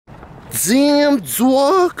Damn,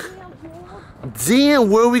 dog. Damn,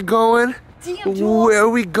 where are we going? Where are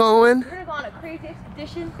we going? We're gonna go on a crazy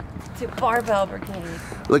expedition to Barbell Brigade.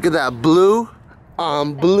 Look at that blue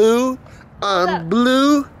on blue on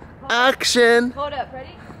blue action. Hold up,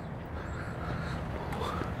 ready?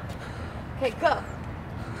 Okay, go.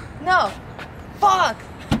 No. Fuck.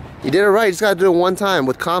 You did it right. You just gotta do it one time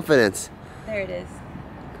with confidence. There it is.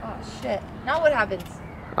 Oh shit. Now what happens?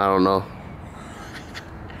 I don't know.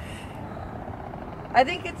 I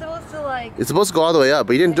think it's supposed to like... It's supposed to go all the way up,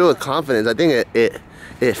 but you didn't do it with confidence. I think it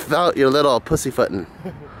felt your little pussyfooting.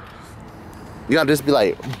 You gotta just be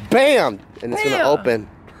like, BAM! And it's gonna open.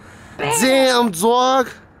 Bam. Damn, dog!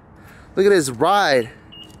 Look at this ride.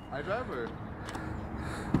 I drive her.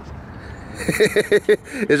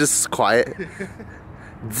 It's just quiet.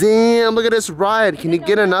 Damn, look at this ride. Can you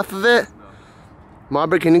get enough of it?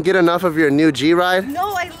 Margaret, can you get enough of your new G ride?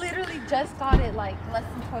 No, I literally just got it like less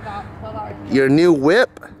than 12 hours ago. Your new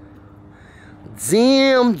whip?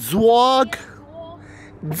 Damn, dog.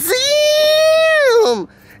 Damn!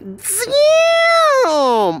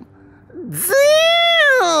 Damn!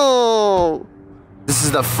 Damn! This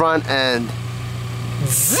is the front end.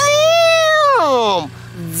 Damn!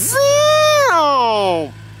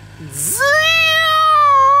 Damn!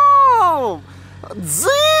 Damn!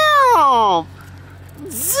 Damn!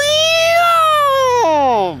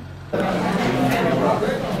 Damn!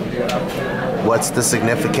 What's the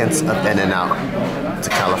significance of In-N-Out to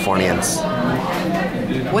Californians?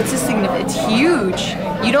 What's the significance? It's huge.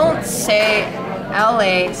 You don't say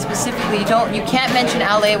LA specifically. You can't mention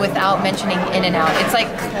LA without mentioning In-N-Out. It's like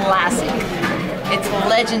classic. It's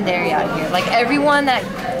legendary out here. Like everyone that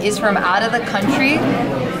is from out of the country,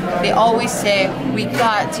 they always say, we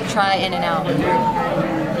got to try In-N-Out.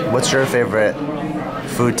 What's your favorite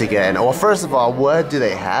food to get in? Well, first of all, what do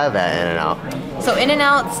they have at In-N-Out? So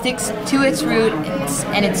In-N-Out sticks to its root,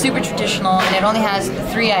 and it's super traditional, and it only has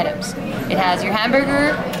 3 items. It has your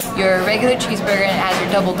hamburger, your regular cheeseburger, and it has your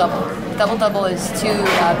double-double. Double-double is 2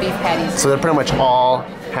 beef patties. So they're pretty much all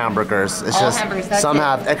hamburgers. It's all just hamburgers, some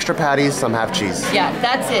have extra patties, some have cheese. Yeah,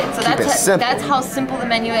 that's it. So that's how simple the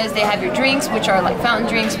menu is. They have your drinks, which are like fountain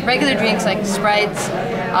drinks, regular drinks like Sprites,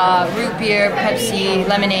 root beer, Pepsi,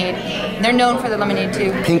 lemonade. They're known for the lemonade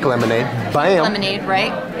too. Pink lemonade. Bam! Lemonade,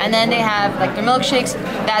 right? And then they have like their milkshakes.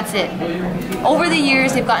 That's it. Over the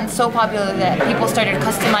years, they've gotten so popular that people started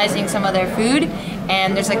customizing some of their food,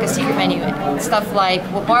 and there's like a secret menu. Stuff like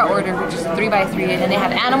what Bart ordered, which is a 3x3, and then they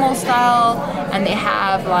have animal style, and they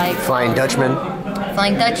have like Flying Dutchman.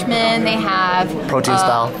 Flying Dutchman. They have protein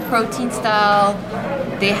style. Protein style.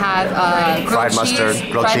 They have fried mustard,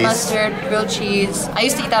 grilled cheese. I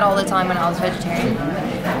used to eat that all the time when I was vegetarian.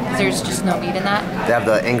 There's just no meat in that. They have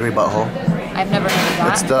the Angry Butthole. I've never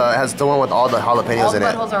heard of that. It has the one with all the jalapenos in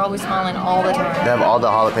it. All the buttholes are always smiling all the time. They have all the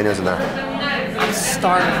jalapenos in there. I'm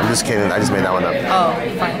starving. I'm just kidding. I just made that one up. Oh,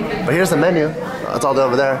 fine. But here's the menu. That's all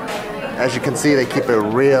over there. As you can see, they keep it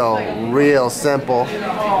real simple.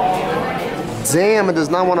 Damn, it does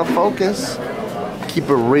not want to focus. Keep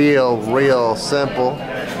it real simple.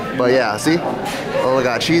 But yeah, see? Oh, we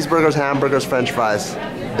got cheeseburgers, hamburgers, french fries.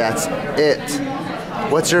 That's it.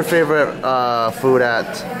 What's your favorite food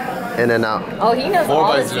at In-N-Out? Oh, he knows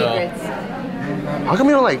all the secrets. How come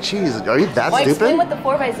you don't like cheese? Are you that stupid? Explain what the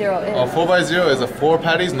 4x0 is. Oh, 4x0 is a 4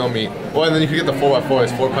 patties, no meat. Well, and then you can get the 4x4,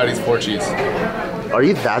 it's 4 patties, 4 cheese. Are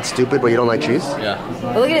you that stupid but you don't like cheese? Yeah.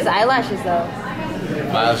 But look at his eyelashes though.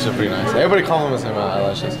 My eyelashes are pretty nice. Everybody compliments me on my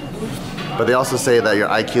eyelashes. But they also say that your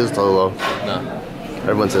IQ is too low. No.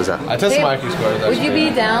 Everyone says that. I tested my IQ score. Would you be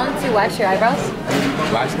down to wax your eyebrows?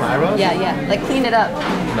 Wax my eyebrows? Yeah. Like clean it up.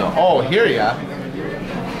 No. Oh, here, yeah.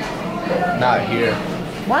 Not here.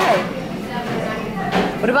 Why?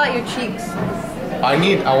 What about your cheeks? I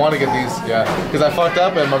want to get these, yeah. Because I fucked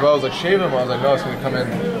up and my brother was like, shave them. I was like, no, it's going to come in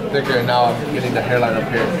thicker. And now I'm getting the hairline up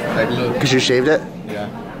here. Like, look. Because you shaved it? Yeah.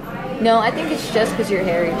 No, I think it's just because you're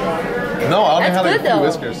hairy. No, I only have like a few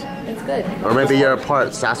whiskers. It's good. Or maybe you're a part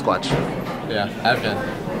Sasquatch. Yeah, I've been.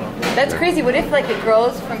 That's crazy. What if like it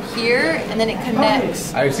grows from here and then it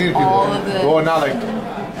connects? I've seen people. All of the. Well, not like.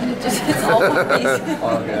 It's all over the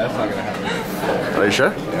Oh, okay, that's not gonna happen. Are you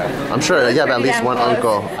sure? Yeah. I'm sure. You have at least one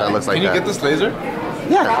uncle that looks like that. Can you get this laser?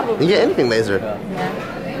 Yeah. Probably. You can get anything lasered. Yeah.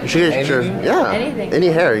 You should get your Anything. Any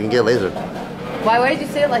hair you can get lasered. Why did you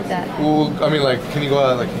say it like that? Well, I mean, like, can you go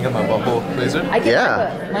out, like, can you get my butthole laser? I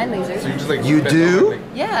get mine laser. So you just like. You do?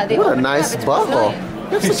 Yeah. They What a nice butthole.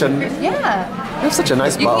 You have such a Yeah. You have such a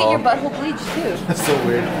nice You can get your butthole. butthole bleached too. That's so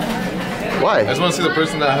weird. Why? I just want to see the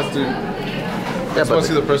person that has to I just want to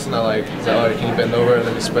see the person that like, oh, can you bend over and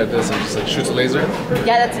let me spread this and just like shoots a laser?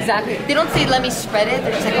 Yeah, that's exactly. They don't say let me spread it.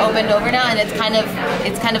 They're just like, oh, bend over now, and it's kind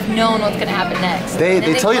of known what's gonna happen next. They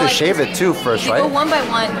tell you to like shave this. it too first, They right? go one by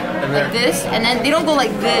one, like this, and then they don't go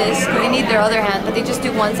like this because they need their other hand, but they just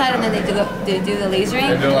do one side and then they do the lasering.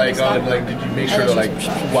 And they're like, oh, like, did you make sure to like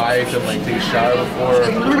wipe and like take a shower before?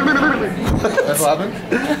 That's what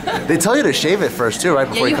happened? They tell you to shave it first too, right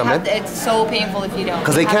before you come in. It's so painful if you don't.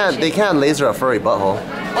 Because they can't laser a furry butthole.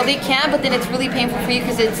 Well, they can, but then it's really painful for you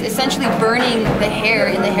because it's essentially burning the hair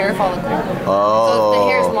in the hair follicle. Oh. So if the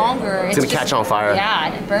hair is longer, it's gonna catch on fire. Yeah,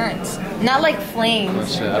 and it burns. Not like flames. Oh,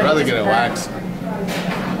 shit. I'd rather get it waxed.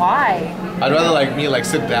 Why? I'd rather like me like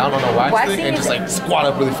sit down on a wax thing and just like squat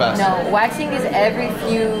up really fast. No, waxing is every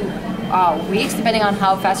few weeks, depending on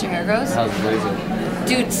how fast your hair grows. How's the laser?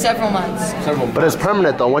 Dude, several months. But it's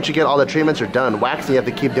permanent though. Once you get all the treatments, you're done. Waxing, you have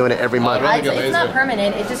to keep doing it every month. It's not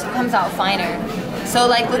permanent. It just comes out finer. So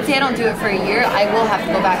like, let's say I don't do it for a year, I will have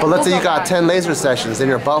to go back. But let's say you got 10 laser sessions, then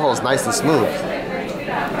your butthole's nice and smooth.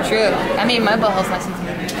 True. I mean, my butthole's nice and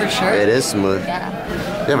smooth, for sure. It is smooth. Yeah.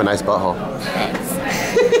 You have a nice butthole. Thanks.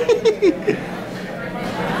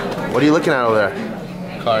 What are you looking at over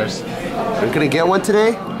there? Cars. You're gonna get one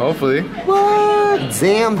today? Hopefully. What?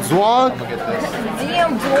 Damn, Zwag. I'm gonna get this.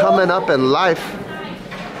 Damn, bro. Coming up in life.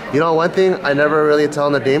 You know one thing I never really tell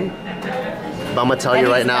Nadim? But I'm gonna tell you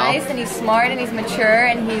right now. He's nice and he's smart and he's mature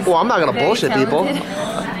and he's. Well, I'm not gonna very bullshit people.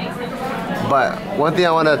 But one thing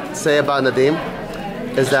I want to say about Nadim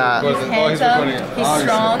is that He's handsome, he's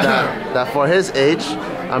strong. that for his age,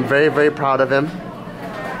 I'm very, very proud of him.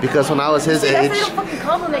 Because when I was his age, That's not a fucking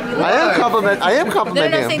compliment. You I am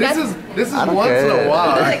complimenting him. This is I don't once care. in a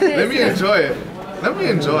while. Like this, Let me enjoy it. Let me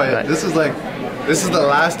enjoy it. Right. This is the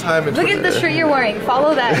last time. Look at the shirt you're wearing.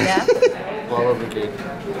 Follow that, yeah? Follow Brigade.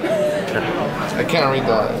 I can't read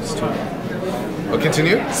that. It's too. Oh,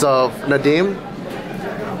 continue. So Nadim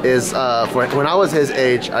is when I was his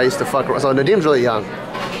age, I used to fuck around. So Nadim's really young.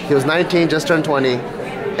 He was 19, just turned 20,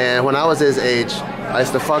 and when I was his age, I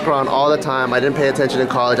used to fuck around all the time. I didn't pay attention in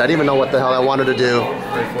college. I didn't even know what the hell I wanted to do.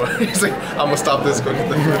 He's like, I'm gonna stop this. Go get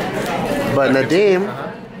the food. But Nadim,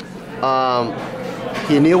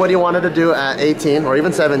 he knew what he wanted to do at 18 or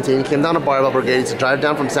even 17. Came down to Barbell Brigade. He used to drive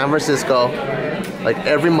down from San Francisco like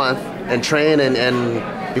every month and train and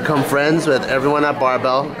become friends with everyone at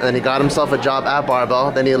Barbell. And then he got himself a job at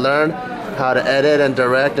Barbell. Then he learned how to edit and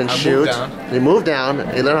direct and shoot. He moved down.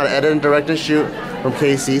 He learned how to edit and direct and shoot from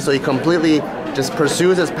KC. So he completely just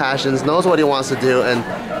pursues his passions, knows what he wants to do, and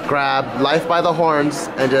grabbed life by the horns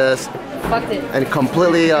and just Fucked it. and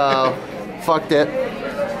completely fucked it.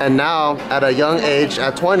 And now, at a young age,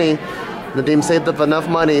 at 20, Nadim saved up enough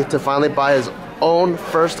money to finally buy his own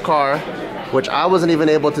first car, which I wasn't even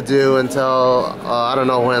able to do until I don't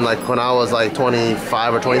know when, like when I was like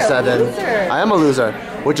 25 or 27. You're a loser. I am a loser,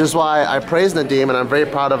 which is why I praise Nadim, and I'm very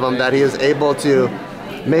proud of him that he is able to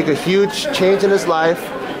make a huge change in his life,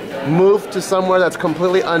 move to somewhere that's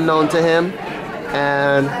completely unknown to him,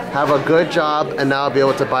 and have a good job, and now be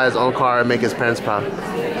able to buy his own car and make his parents proud.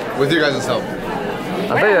 With your guys' help.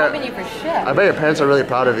 I bet your parents are really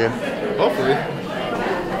proud of you. Hopefully.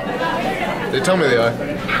 They tell me they are.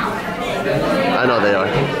 I know they are,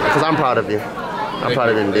 because I'm proud of you. I'm proud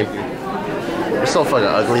of you, dude. You're so fucking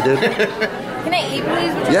ugly, dude. Can I eat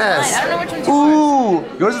please? Which is Yes. mine? I don't know which one's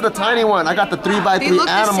yours. Ooh, yours is the tiny one. I got the 3x3 look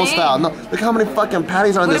the animal same. style. No, look how many fucking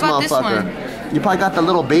patties are in What this about this motherfucker. one? You probably got the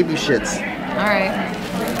little baby shits. All right.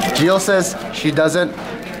 Gio says she doesn't.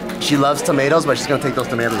 She loves tomatoes, but she's gonna take those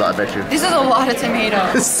tomatoes out, I bet you. This is a lot of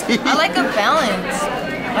tomatoes. See? I like a balance.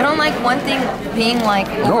 I don't like one thing being like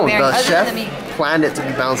No, overbearing. the other chef than me. planned it to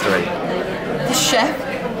be balanced already. The chef.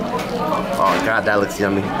 Oh god, that looks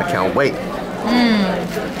yummy. I can't wait.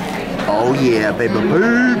 Oh yeah, baby,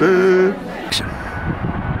 baby.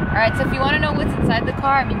 All right, so if you want to know what's inside the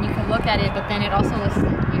car, I mean, you can look at it, but then it also lists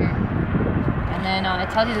it here. And then it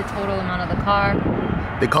tells you the total amount of the car.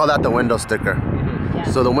 They call that the window sticker. Yeah.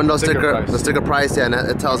 So the window sticker, price. the sticker price, yeah, and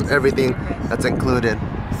it tells everything that's included.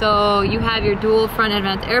 So you have your dual front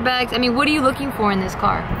advanced airbags. I mean, what are you looking for in this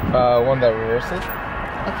car? One that reverses.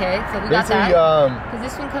 Okay, so we got that. Because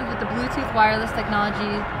this one comes with the Bluetooth wireless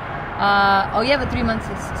technology. Oh, you have a 3-month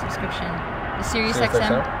subscription. The Sirius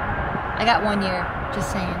XM. I got 1 year,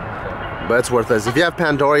 just saying. But it's worthless. If you have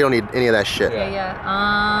Pandora, you don't need any of that shit. Yeah.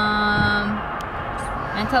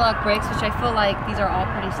 Anti-lock brakes, which I feel like these are all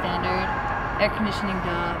pretty standard. Air conditioning,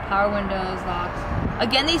 power windows, locks.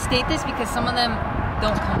 Again, they state this because some of them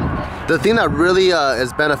don't come with it. The thing that really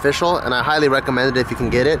is beneficial, and I highly recommend it if you can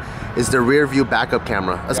get it, is the rear view backup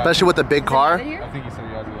camera. Especially with a big car. Is it here? I think he said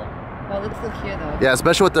he has it, yeah. Well, let's look here though. Yeah,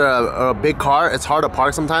 especially with a big car, it's hard to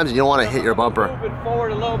park sometimes and you don't want to hit your bumper. Move it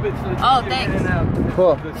forward a little bit so that Oh, you can thanks. get in and out.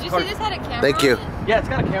 Cool. Did you see this had a camera? Thank you. on it? Yeah, it's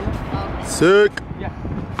got a camera. Oh, Sick. Yeah.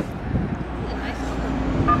 nice.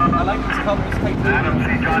 I like these colors. Tight blue. And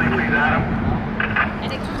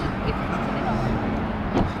it comes in, it comes in all.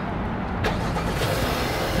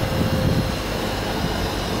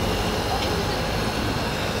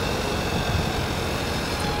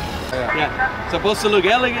 Yeah. Supposed to look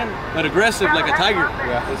elegant but aggressive like a tiger.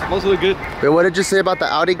 Yeah. It's supposed to look good. Wait, what did you say about the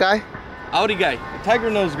Audi guy? Audi guy. A tiger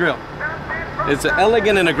nose grill. It's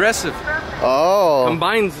elegant and aggressive. Oh.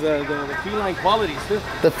 Combines the feline qualities too.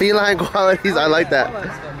 The feline qualities, I like that.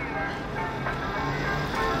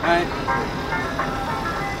 Alright.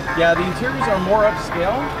 Yeah, the interiors are more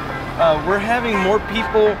upscale. We're having more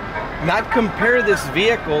people not compare this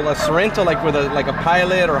vehicle, a Sorento, like with a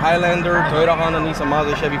Pilot or Highlander, Toyota, Honda, Nissan,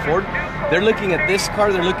 Mazda, Chevy, Ford. They're looking at this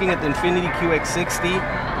car. They're looking at the Infiniti QX60,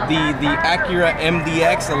 the Acura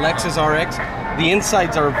MDX, the Lexus RX. The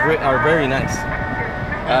insides are very nice.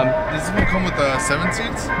 Does this one come with 7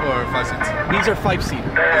 seats or 5 seats? These are 5-seater.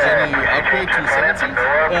 Is there any upgrade to 7 seats?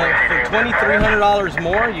 For $2,300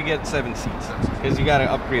 more, you get 7 seats. Because you got to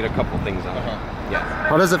upgrade a couple things on it. Yeah.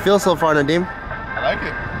 How does it feel so far, Nadim? I like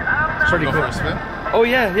it. Pretty Go cool. for a spin? Oh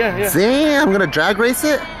yeah. Damn, I'm gonna drag race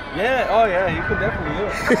it? Yeah, oh yeah, you can definitely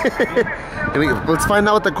do it. Let's find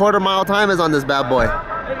out what the quarter-mile time is on this bad boy. Hey, you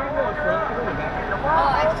can go in front, you can go in the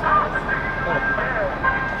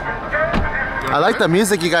back. I like the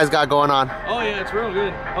music you guys got going on. Oh yeah, it's real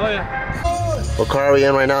good. Oh yeah. What car are we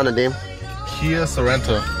in right now, Nadim? Kia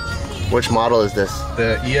Sorento. Which model is this?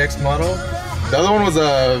 The EX model. The other one was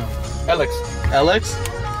a Alex. LX.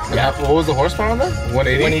 Yeah. What was the horsepower on that?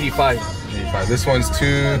 180? 185. 185. This one's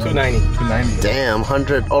 290. 290. Damn,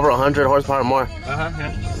 over 100 horsepower more.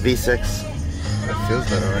 Yeah. V6. That feels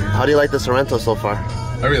better already. How do you like the Sorento so far? I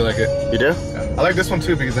really like it. You do? Yeah. I like this one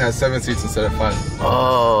too because it has 7 seats instead of 5.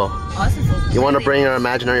 Oh. Awesome. You want to bring your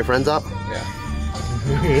imaginary friends up? Yeah.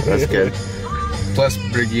 That's good. Plus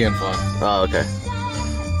Brigade and fun. Oh, okay.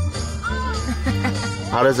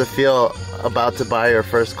 How does it feel about to buy your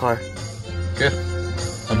first car? Good.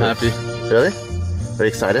 I'm happy. Really? Are you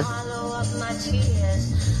excited?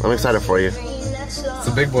 I'm excited for you. It's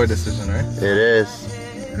a big boy decision, right? It is.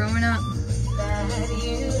 Growing up.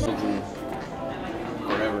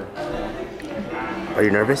 Forever. Are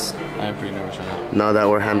you nervous? I am pretty nervous right now. Now that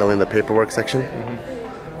we're handling the paperwork section?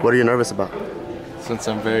 What are you nervous about? Since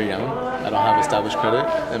I'm very young, I don't have established credit,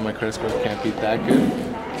 and my credit score can't be that good.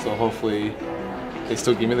 So hopefully, they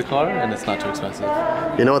still give me the car, and it's not too expensive.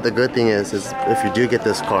 You know what the good thing is if you do get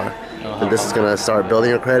this car, then this is gonna start building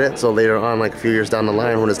your credit. So later on, like a few years down the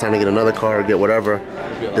line, when it's time to get another car or get whatever,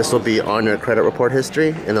 this will be on your credit report history,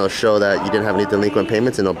 and it'll show that you didn't have any delinquent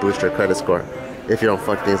payments, and it'll boost your credit score if you don't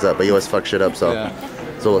fuck things up. But you always fuck shit up, so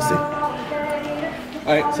so we'll see.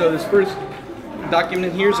 Alright, so this first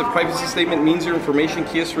document here is a privacy statement. Means your information,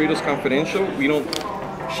 Kia Sorento is confidential. We don't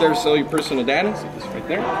share or sell your personal data. See this right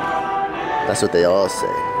there. That's what they all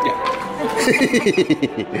say. Yeah.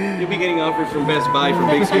 You'll be getting offers from Best Buy for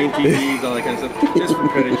big screen TVs, all that kind of stuff. Just for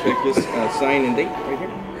credit check, just sign and date right here.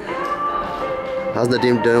 How's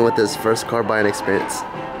Nadim doing with his first car buying experience?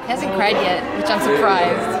 He hasn't cried yet, which I'm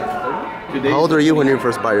surprised. How old were you when you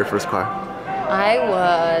first bought your first car? I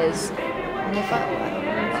was, when I bought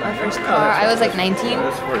my first car, I was like 19.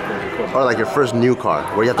 Or like your first new car,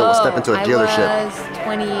 where you have to step into a dealership? I was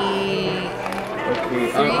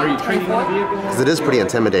 23, Are you trading the 24. vehicle? Because it is pretty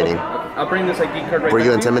intimidating. I'll bring this ID card right Were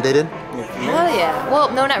you back to intimidated? Hell yeah.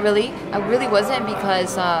 Well, no, not really. I really wasn't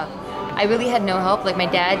because I really had no help. Like my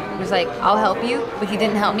dad was like, I'll help you, but he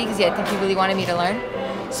didn't help me because I think he really wanted me to learn.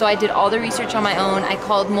 So I did all the research on my own. I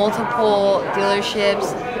called multiple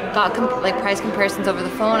dealerships, got like price comparisons over the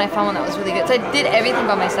phone. I found one that was really good. So I did everything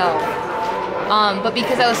by myself. But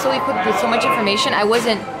because I was so equipped with so much information, I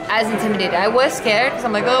wasn't as intimidated. I was scared because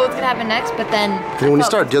I'm like, oh, what's gonna happen next? But then When you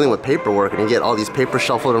start dealing with paperwork and you get all these papers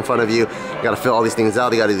shuffled in front of you, you gotta fill all these things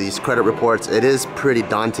out, you gotta do these credit reports, it is pretty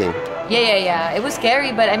daunting. Yeah. It was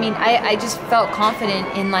scary, but I mean, I just felt confident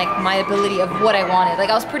in like my ability of what I wanted. Like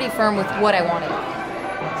I was pretty firm with what I wanted. So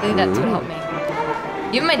I think that's what helped me.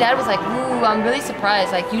 Even my dad was like, ooh, I'm really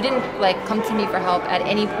surprised. Like you didn't like come to me for help at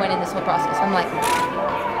any point in this whole process. I'm like,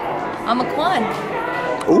 I'm a Quan.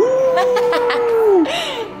 Ooh!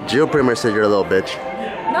 Gio pretty much said you're a little bitch.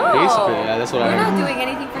 No. Basically, yeah, that's what I We're heard. not doing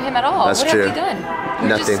anything for him at all. That's what true. have we done? We're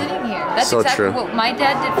Nothing. just sitting here. That's So exactly true. what my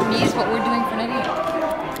dad did for me is what we're doing for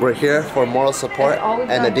Nadim. We're here for moral support, That's all we've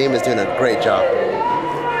and done. Nadim is doing a great job.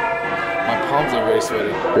 My palms are very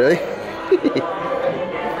sweaty. Really?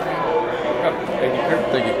 Thank you, Kurt.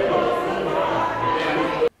 Thank you.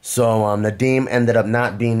 So Nadim ended up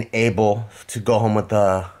not being able to go home with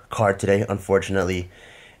the car today, unfortunately.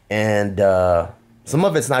 And some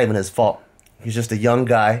of it's not even his fault. He's just a young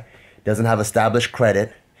guy, doesn't have established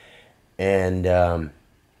credit. And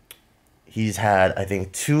he's had, I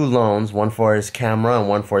think, 2 loans, one for his camera and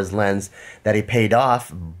one for his lens, that he paid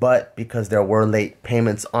off. But because there were late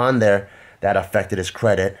payments on there, that affected his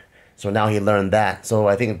credit. So now he learned that. So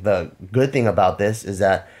I think the good thing about this is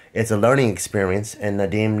that it's a learning experience, and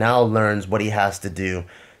Nadim now learns what he has to do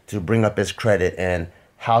to bring up his credit and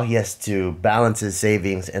how he has to balance his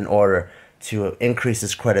savings in order to increase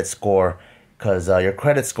his credit score. Because your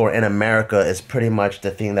credit score in America is pretty much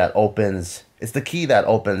the thing that opens, it's the key that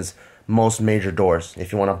opens most major doors.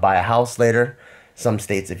 If you want to buy a house later, some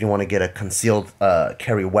states, if you want to get a concealed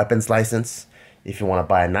carry weapons license, if you want to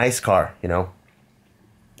buy a nice car, you know.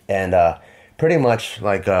 And pretty much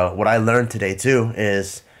like what I learned today too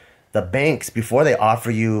is the banks, before they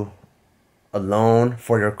offer you a loan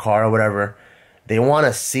for your car or whatever, they want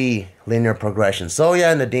to see linear progression. So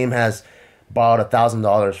yeah, Nadim has borrowed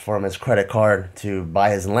 $1,000 from his credit card to buy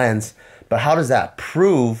his lens, but how does that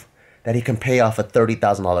prove that he can pay off a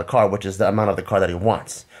 $30,000 car, which is the amount of the car that he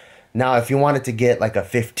wants? Now, if you wanted to get like a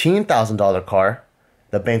 $15,000 car,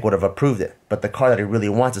 the bank would have approved it, but the car that he really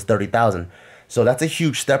wants is $30,000. So that's a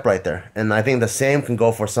huge step right there. And I think the same can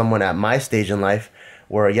go for someone at my stage in life,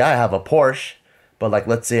 where yeah, I have a Porsche, but like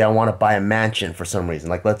let's say I want to buy a mansion for some reason.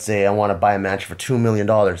 Like let's say I want to buy a mansion for $2 million.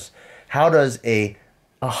 How does a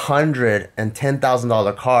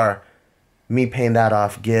 $110,000 car, me paying that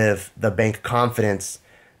off, give the bank confidence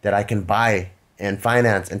that I can buy and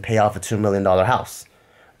finance and pay off a $2 million house?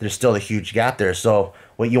 There's still a huge gap there. So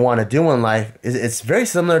what you want to do in life is, it's very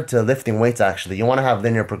similar to lifting weights actually. You want to have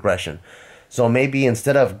linear progression. So maybe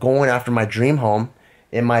instead of going after my dream home,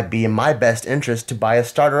 it might be in my best interest to buy a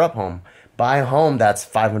starter up home. Buy a home that's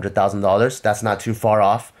 $500,000. That's not too far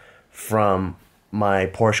off from my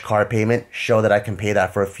Porsche car payment. Show that I can pay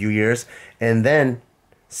that for a few years, and then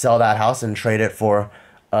sell that house and trade it for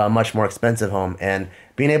a much more expensive home. And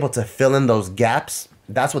being able to fill in those gaps,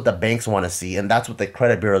 that's what the banks want to see, and that's what the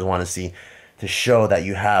credit bureaus want to see, to show that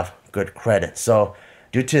you have good credit. So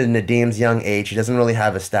due to Nadim's young age, he doesn't really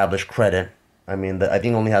have established credit. I mean, I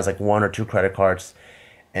think only has like 1 or 2 credit cards,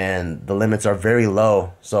 and the limits are very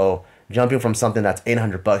low. So jumping from something that's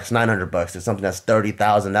 $800, $900 to something that's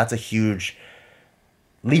 $30,000, that's a huge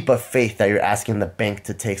leap of faith that you're asking the bank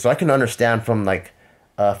to take. So I can understand from like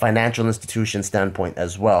a financial institution standpoint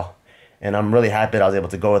as well. And I'm really happy that I was able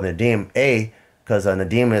to go with Nadim. Because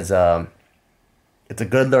Nadim is it's a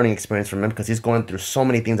good learning experience for him, because he's going through so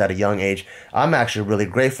many things at a young age. I'm actually really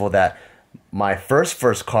grateful that my first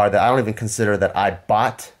car that I don't even consider that I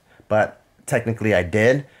bought, but technically I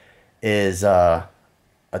did, is a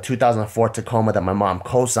 2004 Tacoma that my mom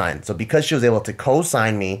co-signed. So because she was able to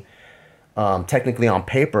co-sign me, technically on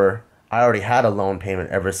paper, I already had a loan payment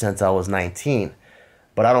ever since I was 19.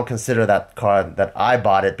 But I don't consider that car that I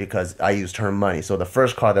bought it because I used her money. So the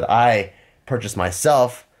first car that I purchased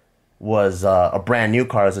myself was a brand new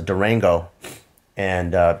car, as a Durango.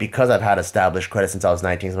 And because I've had established credit since I was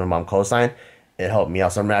 19, so my mom co-signed, it helped me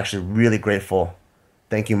out. So I'm actually really grateful.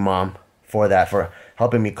 Thank you, Mom, for that, for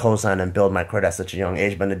helping me co-sign and build my credit at such a young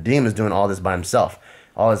age. But Nadim is doing all this by himself.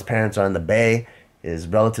 All his parents are in the Bay. His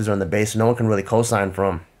relatives are in the Bay, so no one can really co-sign for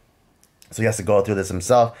him. So he has to go through this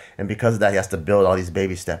himself, and because of that, he has to build all these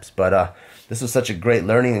baby steps. But this was such a great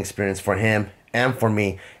learning experience for him and for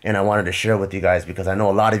me, and I wanted to share with you guys, because I know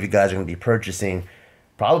a lot of you guys are going to be purchasing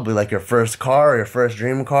probably like your first car or your first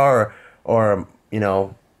dream car, or you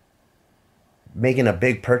know, making a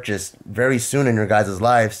big purchase very soon in your guys'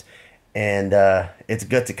 lives. And it's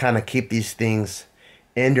good to kind of keep these things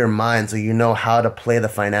in your mind so you know how to play the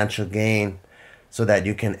financial game, so that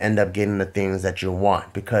you can end up getting the things that you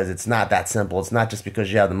want. Because it's not that simple. It's not just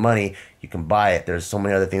because you have the money you can buy it. There's so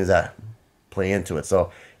many other things that play into it.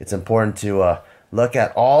 So it's important to look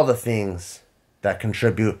at all the things that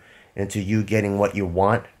contribute into you getting what you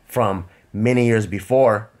want from many years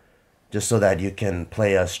before, just so that you can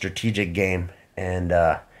play a strategic game and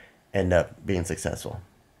end up being successful.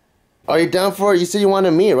 Are you down for it? You said you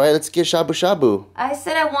wanted meat, right? Let's get shabu shabu. I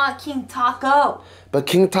said I want King Taco. But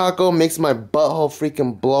King Taco makes my butthole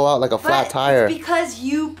freaking blow out like a flat tire. It's because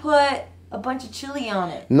you put a bunch of chili on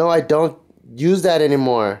it. No, I don't use that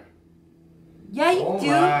anymore. Yeah, you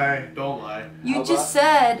do. Don't lie. You just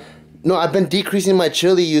said. No, I've been decreasing my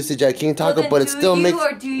chili usage at King Taco, but it still makes. Do you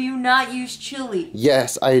or do you not use chili?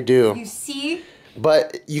 Yes, I do. You see?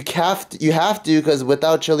 But you have to, because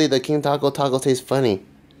without chili, the King Taco tastes funny.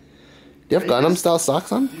 you have Gundam style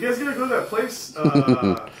socks on? You guys gotta go to that place,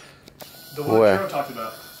 the one Where? Joe talked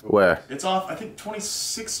about. Where? It's off, I think,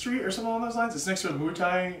 26th Street or something along those lines. It's next to the Muay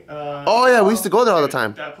Thai. Oh yeah, we used to go there all the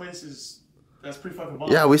time. That place that's pretty fucking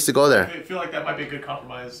bomb. Yeah, we used to go there. I feel like that might be a good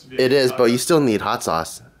compromise. It is, but you still need hot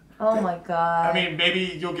sauce. Oh my god. I mean, maybe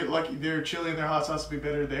you'll get lucky. Their chili and their hot sauce will be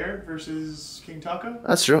better there versus King Taco.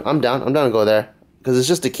 That's true. I'm down. I'm down to go there. Because it's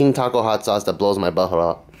just the King Taco hot sauce that blows my butthole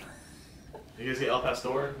out. You guys get El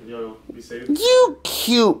Pastor, you'll be safe. You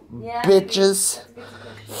cute bitches.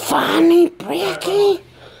 Funny Bricky.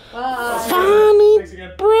 Funny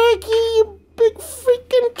Bricky, you big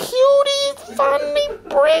freaking cutie. Funny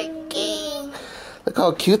Bricky. Look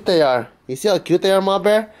how cute they are. You see how cute they are, Ma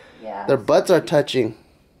Bear? Yeah. Their butts are touching.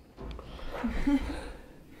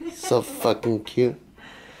 So fucking cute.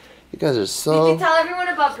 You guys are so... Did you tell everyone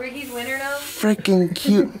about Briggy's winter nose? Freaking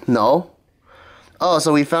cute. No. Oh,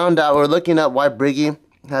 so we found out, we're looking up why Briggy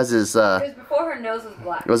has his, Because before her nose was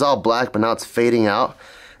black. it was all black, but now it's fading out.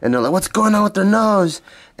 And they're like, what's going on with their nose?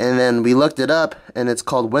 And then we looked it up, and it's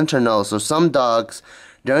called winter nose. So some dogs,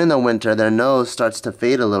 during the winter, their nose starts to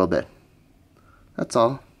fade a little bit. That's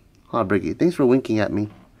all. Aw, Briggy, thanks for winking at me.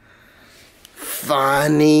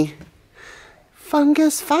 Funny.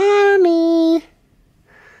 Fungus funny.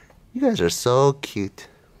 You guys are so cute.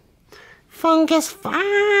 Fungus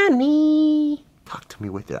funny. Talk to me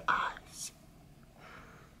with your eyes.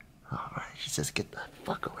 Alright, she says, get the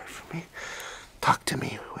fuck away from me. Talk to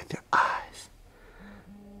me with your eyes.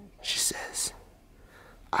 She says,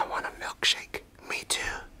 I want a milkshake. Me too.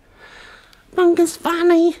 Fungus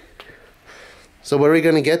funny. So what are we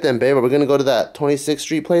gonna get then, babe? Are we gonna go to that 26th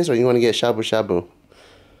Street place, or you wanna get shabu shabu?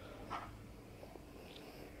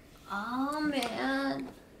 Oh man.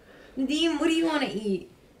 Nadim, what do you want to eat?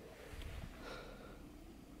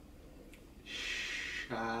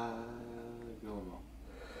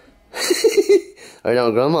 Are you down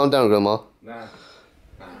with grandma? I'm down with grandma. Nah.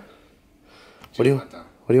 What do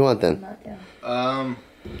you want then? I'm not down.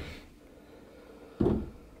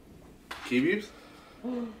 Kibibs?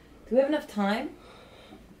 Do we have enough time?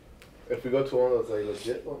 If we go to one of those like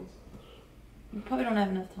legit ones. We probably don't have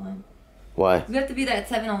enough time. Why? We have to be there at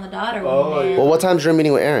 7 on the dot or Oh, yeah. Well, what time's your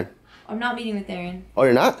meeting with Aaron? I'm not meeting with Aaron. Oh,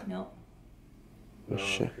 you're not? No. Oh,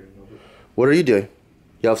 shit. What are you doing?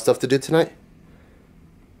 You have stuff to do tonight?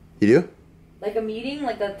 You do? Like a meeting,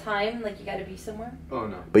 like a time, like you gotta be somewhere. Oh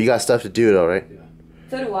no. But you got stuff to do though, right?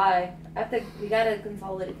 So do I. We gotta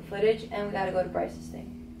consolidate the footage and we gotta go to Bryce's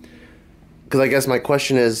thing. Because I guess my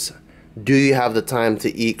question is, do you have the time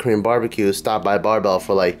to eat Korean barbecue, stop by Barbell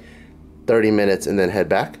for like 30 minutes and then head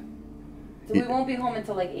back? So we won't be home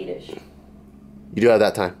until like 8-ish. You do have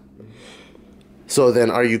that time. So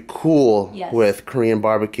then are you cool Yes. with Korean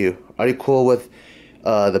barbecue? Are you cool with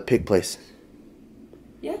the pig place?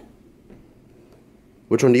 Yeah.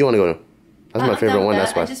 Which one do you want to go to? That's my I'm favorite down with one, that.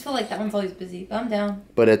 that's why. I just feel like that one's always busy, but I'm down.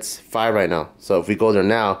 But it's 5 right now. So if we go there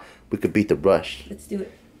now, we could beat the rush. Let's do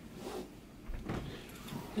it.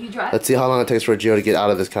 You drive? Let's see how long it takes for Gio to get out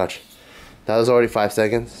of this couch. That was already 5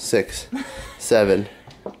 seconds. 6, 7,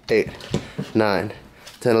 8, 9,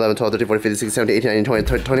 10, 11, 12, 13, 14, 15, 16, 17, 18, 19,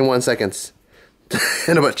 20, 21 seconds.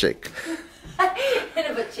 And a butt shake. And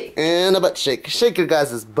a butt shake. And a butt shake. Shake your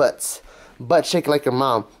guys' butts. Butt shake like your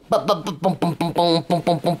mom. Boom, boom, boom, boom, boom, boom, boom,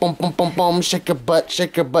 boom, boom, boom, boom, boom. Shake your butt,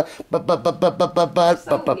 shake your butt. Butt, butt, butt, butt, butt, butt, butt,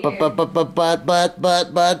 butt, butt, butt, butt, butt, butt, butt,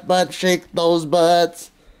 butt, butt, butt. Shake those butts.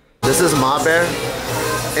 This is Ma Bear,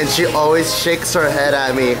 and she always shakes her head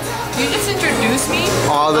at me You just introduced me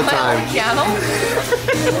all the on my time. own channel?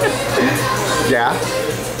 Yeah?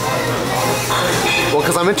 Well,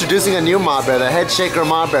 because I'm introducing a new Ma Bear, the head shaker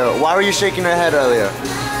Ma Bear. Why were you shaking her head earlier?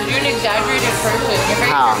 You're an exaggerated person. You're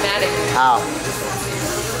very How? dramatic. How?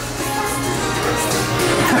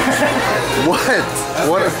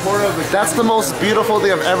 What? That's the most beautiful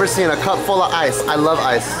thing I've ever seen. A cup full of ice. I love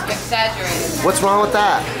ice. Exaggerated. What's wrong with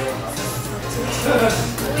that?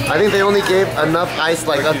 I think they only gave enough ice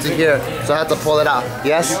like up to here, so I had to pull it out.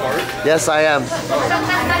 Yes? Yes, I am. Big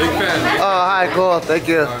fan. Oh, hi, cool. Thank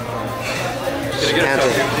you. Can I get a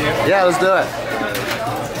selfie? Yeah, let's do it.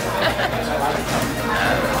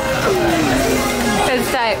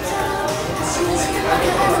 It's type.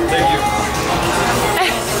 Thank you.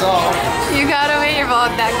 So, You gotta make your ball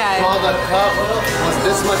with that guy. well, the cup was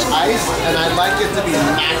this much ice, and I'd like it to be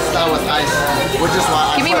maxed out with ice, which is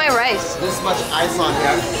why Give me I my put rice. this much ice on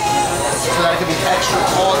here, so that it can be extra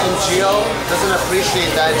cold. And Gio doesn't appreciate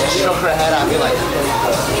that. She shook her head at me like,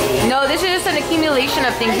 No, this is just an accumulation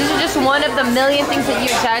of things. This is just one of the million things that you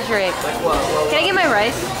exaggerate. Can I get my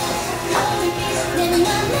rice?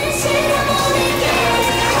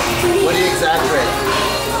 what do you exaggerate?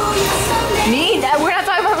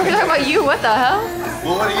 What the hell?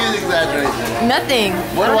 Well, what do you exaggerate? Nothing.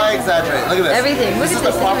 What do I exaggerate? Look at this. Everything. Look This at is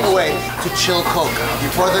the this. proper way to chill Coke. You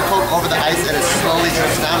pour the Coke over the ice and it slowly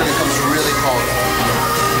drips down and becomes really cold.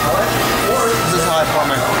 This is how I pour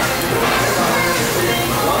my Coke.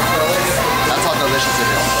 That's how delicious it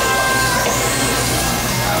is.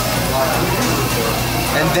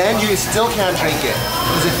 And then you still can't drink it.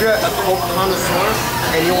 Because if you're a Coke connoisseur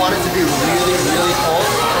and you want it to be really, really cold,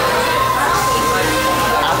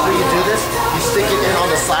 after you do this, you stick it in on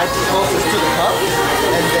the side closest to the cup,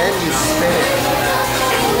 and then you spin it.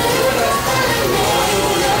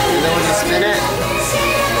 And then when you spin it,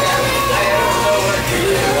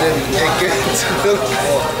 then it gets really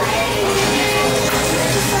cold.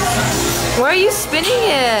 Why are you spinning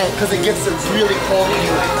it? Because it gets really cold when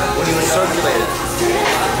you circulate it.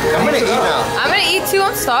 I'm gonna eat now. I'm gonna eat too,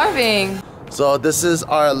 I'm starving. So this is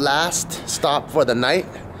our last stop for the night.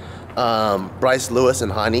 Bryce, Lewis,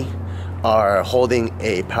 and Hani are holding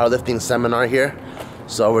a powerlifting seminar here.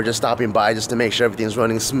 So we're just stopping by just to make sure everything's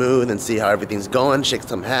running smooth and see how everything's going, shake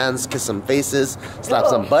some hands, kiss some faces, slap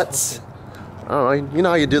some butts. I don't know, you know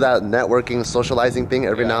how you do that networking, socializing thing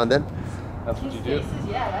every now and then? That's what you do.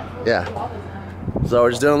 Yeah. So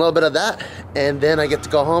we're just doing a little bit of that, and then I get to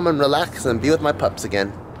go home and relax and be with my pups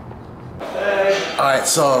again. Alright,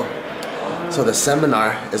 so the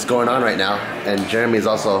seminar is going on right now, and Jeremy's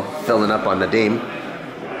also filling up on Nadim.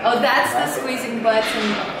 Oh, that's the squeezing butts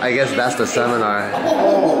and... I guess that's the seminar.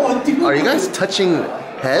 Are you guys touching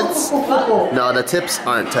heads? No, the tips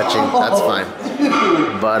aren't touching. That's fine.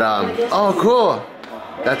 But, oh, cool.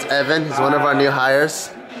 That's Evan. He's one of our new hires.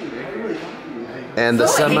 And the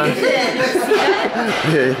seminar...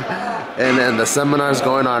 And then the seminar is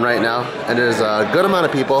going on right now. And there's a good amount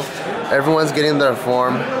of people. Everyone's getting their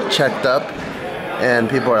form checked up. And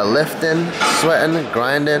people are lifting, sweating,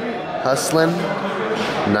 grinding, hustling.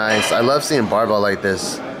 Nice. I love seeing barbell like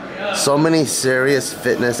this. So many serious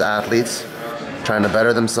fitness athletes trying to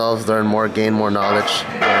better themselves, learn more, gain more knowledge,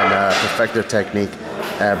 and perfect their technique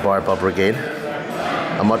at Barbell Brigade.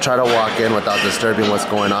 I'm gonna try to walk in without disturbing what's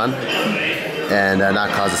going on and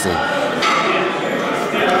not cause a scene.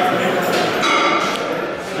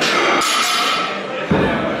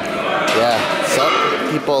 Yeah, so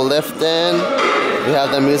people lifting. We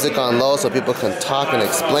have the music on low so people can talk and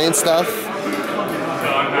explain stuff.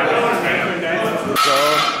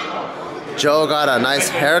 Joe got a nice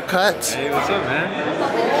haircut. Hey, what's up,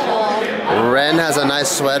 man? Ren has a nice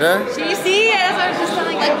sweater. Should you see? As I was just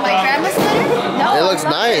telling like my grandma's sweater? No. It looks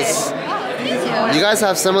nice. You guys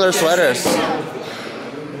have similar sweaters.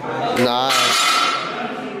 Nice.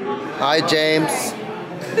 Hi, James.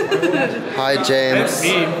 Hi, James.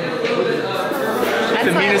 That's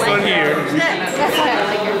the meanest one here.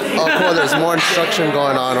 Oh, cool. There's more instruction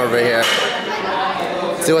going on over here.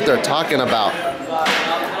 Let's see what they're talking about.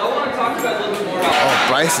 Oh,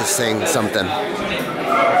 Bryce is saying something.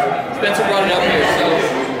 Spencer brought it up here, so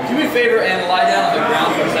do me a favor and lie down on the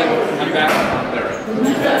ground for a second. Come back.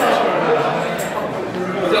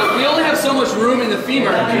 So we only have so much room in the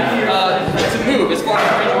femur to move as far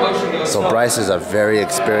as range of motion goes. So Bryce is a very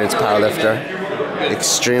experienced powerlifter.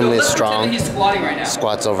 Extremely strong. He's squatting right now.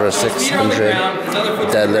 Squats over 600,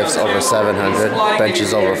 deadlifts over 700,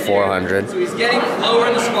 benches over 400. So he's getting lower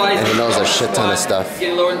in the squat. And he knows a shit ton of stuff.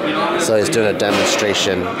 So he's doing a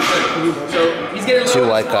demonstration. Two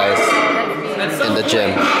white guys in the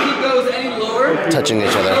gym touching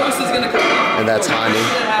each other. And that's Hani.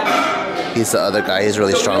 He's the other guy. He's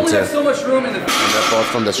really strong too. And they're both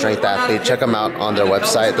from The Strength Athlete. Check them out on their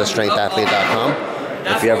website, thestrengthathlete.com.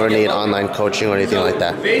 If you ever need online coaching or anything like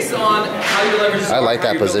that. Based on how you leverage I like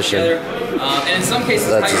that position. and in some cases,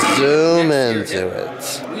 Let's zoom into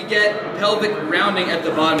it. We get pelvic rounding at the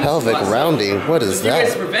bottom. Pelvic rounding? What is that? If you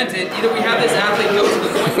guys that? prevent it, either we have this athlete go to the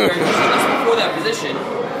point where he's just before that position,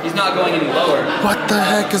 he's not going any lower. What the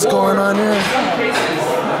heck is going on here?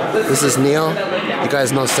 This is Neil. You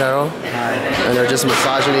guys know Sarah? And they're just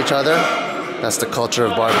massaging each other. That's the culture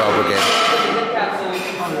of Barbell Brigade.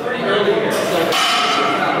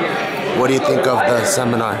 What do you think of the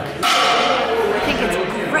seminar? I think it's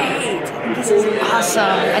great. I think this is awesome.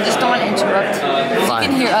 I just don't want to interrupt. Fine. You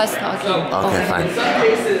can hear us talking. Okay, fine.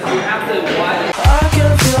 I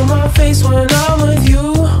can feel my face when I'm with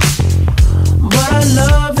you, but I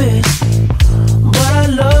love it,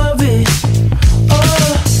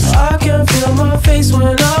 oh, I can feel my face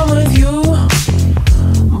when I'm with you,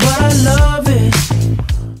 but I love it.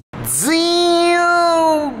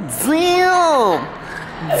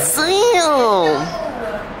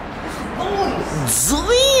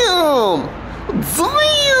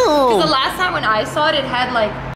 Damn! The last time when I saw it, it had like